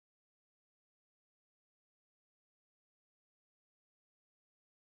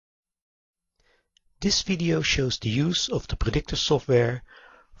This video shows the use of the predictor software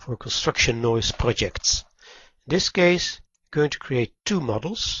for construction noise projects. In this case, I'm going to create two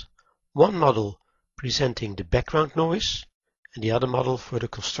models. One model presenting the background noise and the other model for the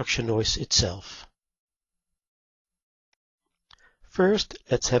construction noise itself. First,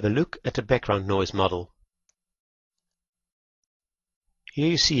 let's have a look at the background noise model. Here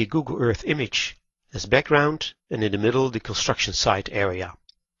you see a Google Earth image as background and in the middle the construction site area.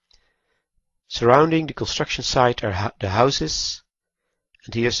 Surrounding the construction site are the houses,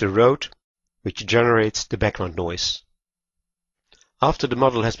 and here's the road which generates the background noise. After the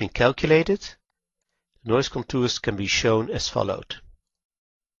model has been calculated, the noise contours can be shown as followed.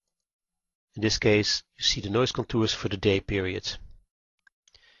 In this case, you see the noise contours for the day period.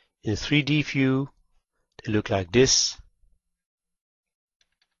 In a 3D view, they look like this.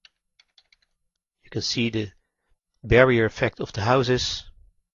 You can see the barrier effect of the houses.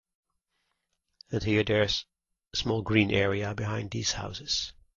 And here there's a small green area behind these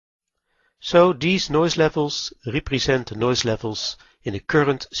houses. So these noise levels represent the noise levels in the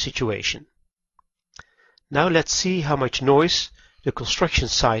current situation. Now let's see how much noise the construction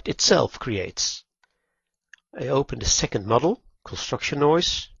site itself creates. I open the second model, construction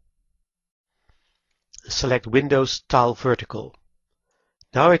noise, and select Windows Tile Vertical.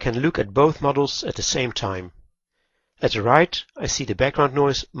 Now I can look at both models at the same time. At the right I see the background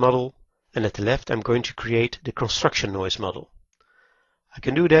noise model, and at the left I'm going to create the construction noise model. I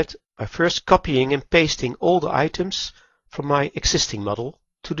can do that by first copying and pasting all the items from my existing model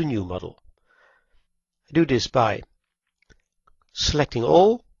to the new model. I do this by selecting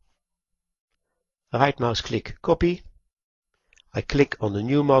all, right mouse click copy, I click on the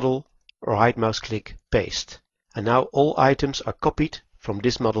new model, right mouse click paste, and now all items are copied from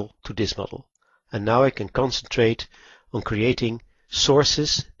this model to this model. And now I can concentrate on creating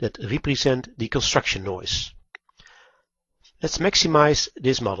sources that represent the construction noise. Let's maximize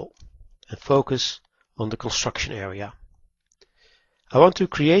this model and focus on the construction area. I want to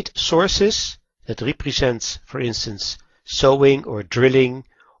create sources that represents, for instance, sewing or drilling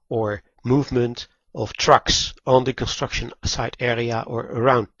or movement of trucks on the construction site area or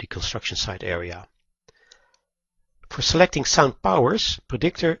around the construction site area. For selecting sound powers,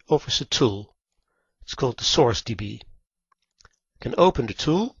 Predictor offers a tool. It's called the Source DB. Can open the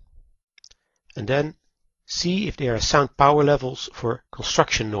tool and then see if there are sound power levels for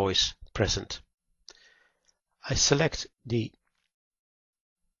construction noise present. I select the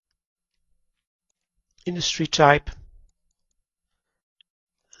industry type.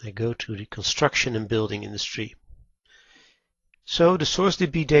 I go to the construction and building industry. So the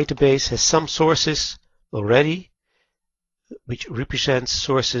SourceDB database has some sources already which represents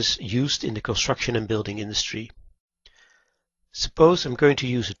sources used in the construction and building industry. Suppose I'm going to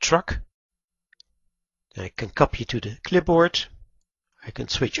use a truck. I can copy to the clipboard. I can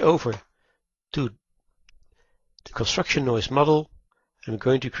switch over to the construction noise model. I'm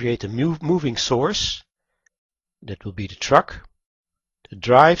going to create a moving source. That will be the truck that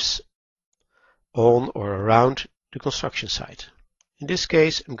drives on or around the construction site. In this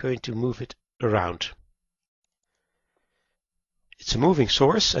case, I'm going to move it around. It's a moving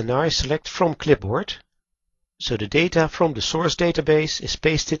source, and now I select from clipboard. So the data from the source database is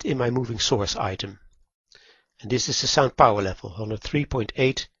pasted in my moving source item. And this is the sound power level,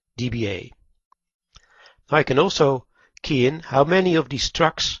 103.8 dBA. Now I can also key in how many of these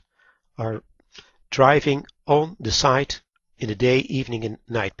trucks are driving on the site in the day, evening and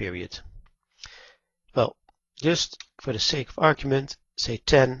night period. Well, just for the sake of argument, say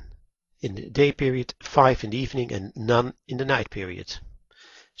 10 in the day period, 5 in the evening and none in the night period.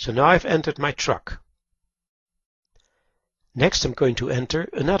 So now I've entered my truck. Next I'm going to enter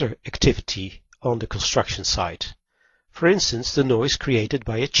another activity on the construction site. For instance, the noise created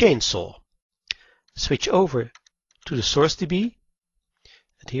by a chainsaw. Switch over to the SourceDB,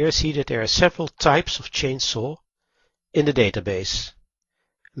 and here I see that there are several types of chainsaw in the database.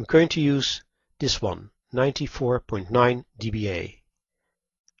 I'm going to use this one, 94.9 dBA.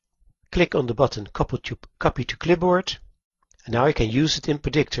 Click on the button Copy to Clipboard, and now I can use it in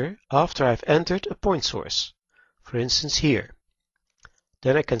Predictor after I've entered a point source. For instance here.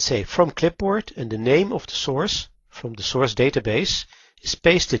 Then I can say from clipboard, and the name of the source from the source database is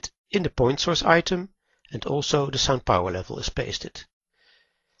pasted in the point source item, and also the sound power level is pasted.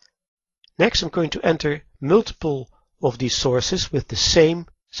 Next I'm going to enter multiple of these sources with the same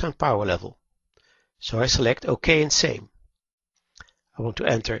sound power level. So I select OK and Same. I want to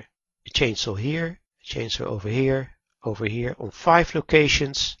enter a chainsaw here, a chainsaw over here, on 5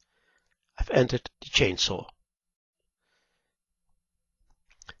 locations. I've entered the chainsaw.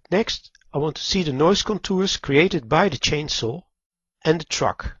 Next, I want to see the noise contours created by the chainsaw and the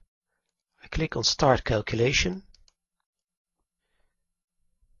truck. I click on Start Calculation.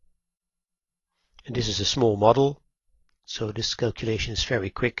 And this is a small model, so this calculation is very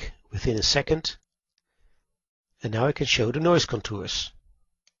quick, within a second. And now I can show the noise contours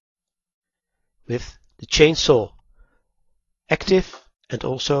with the chainsaw active and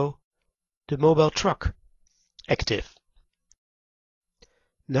also the mobile truck active.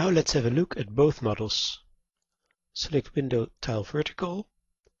 Now let's have a look at both models. Select Window Tile Vertical.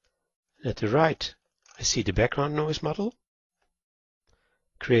 And at the right I see the background noise model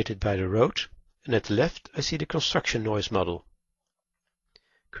created by the road, and at the left I see the construction noise model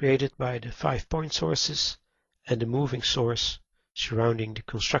created by the 5-point sources and the moving source surrounding the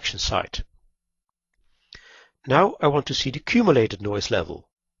construction site. Now I want to see the cumulated noise level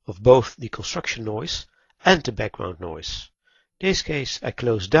of both the construction noise and the background noise. In this case I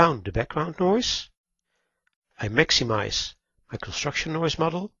close down the background noise, I maximize my construction noise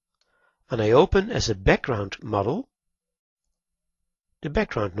model, and I open as a background model the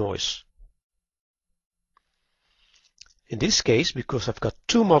background noise. In this case, because I've got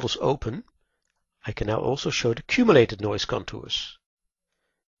two models open, I can now also show the cumulated noise contours.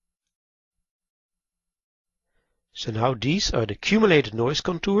 So now these are the cumulated noise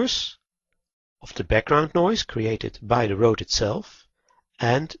contours of the background noise created by the road itself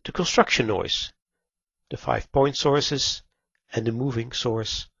and the construction noise, the 5-point sources and the moving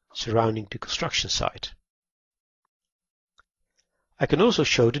source surrounding the construction site. I can also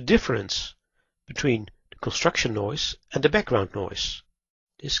show the difference between the construction noise and the background noise.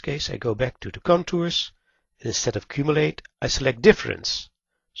 In this case I go back to the contours, and instead of cumulate I select difference,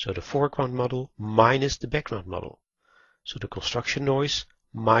 so the foreground model minus the background model. So the construction noise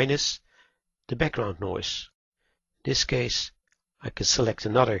minus the background noise. In this case I can select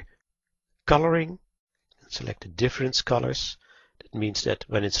another coloring and select the difference colors. That means that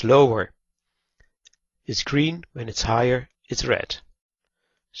when it's lower it's green, when it's higher it's red.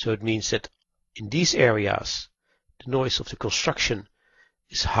 So it means that in these areas the noise of the construction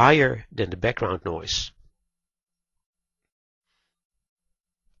is higher than the background noise.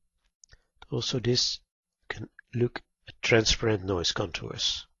 Also this can look at transparent noise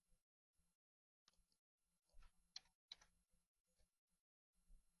contours.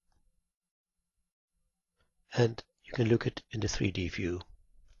 And you can look at in the 3D view.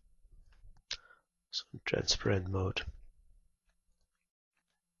 So in transparent mode.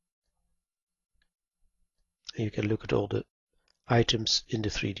 And you can look at all the items in the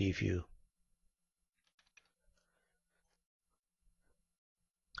 3D view.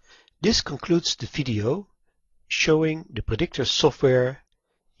 This concludes the video showing the predictor software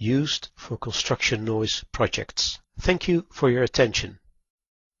used for construction noise projects. Thank you for your attention.